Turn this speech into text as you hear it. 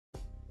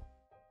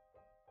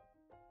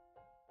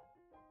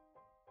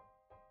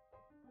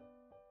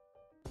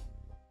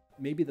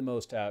maybe the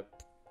most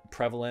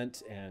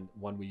prevalent and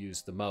one we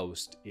use the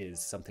most is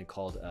something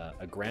called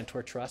a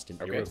grantor trust, an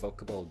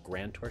irrevocable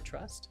grantor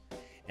trust.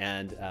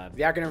 And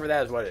the acronym for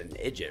that is what, an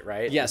IDGT,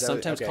 right? Yeah,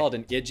 sometimes called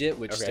an IDGT,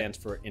 which stands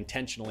for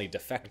Intentionally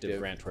Defective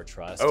Grantor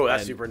Trust. Oh,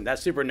 that's super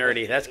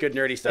nerdy. That's good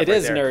nerdy stuff. It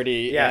is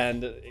nerdy,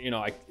 and you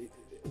know,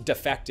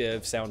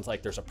 defective sounds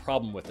like there's a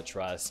problem with the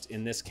trust.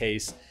 In this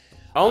case,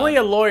 only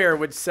a lawyer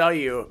would sell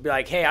you, be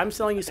like, "Hey, I'm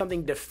selling you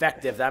something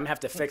defective that I'm gonna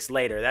have to fix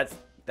later."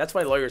 That's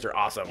why lawyers are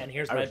awesome. And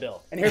here's my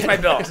bill. And here's my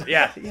bill.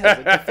 Yeah. Yeah,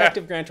 the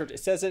defective grantor. It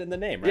says it in the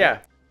name, right? Yeah.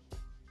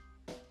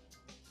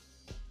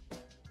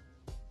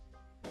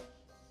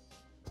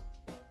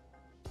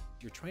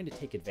 You're trying to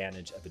take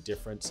advantage of a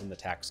difference in the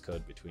tax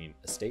code between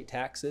estate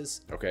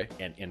taxes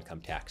and income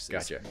taxes.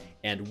 Gotcha.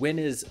 And when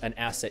is an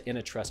asset in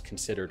a trust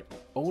considered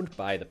owned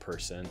by the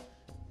person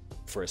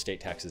for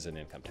estate taxes and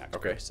income tax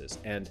purposes?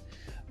 And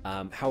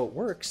how it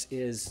works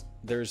is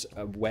there's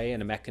a way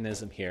and a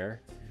mechanism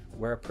here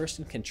where a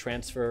person can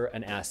transfer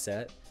an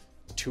asset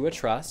to a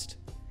trust,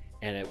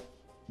 and it,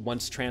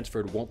 once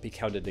transferred, won't be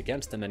counted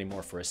against them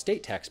anymore for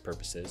estate tax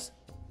purposes.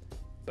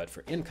 But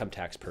for income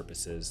tax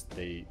purposes,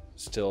 they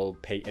still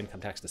pay income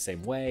tax the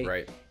same way.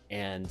 Right.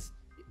 And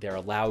they're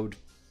allowed,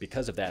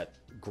 because of that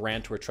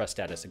grantor trust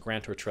status. A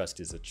grantor trust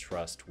is a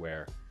trust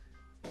where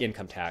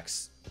income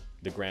tax,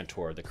 the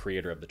grantor, the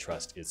creator of the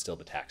trust, is still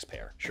the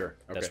taxpayer. Sure.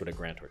 Okay. That's what a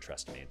grantor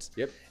trust means.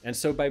 Yep. And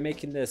so by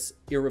making this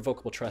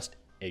irrevocable trust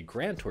a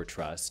grantor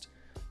trust,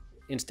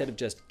 instead of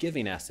just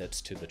giving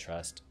assets to the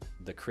trust,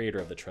 the creator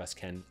of the trust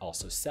can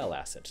also sell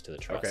assets to the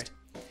trust.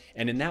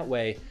 And in that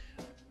way,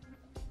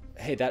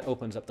 hey, that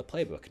opens up the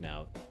playbook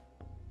now.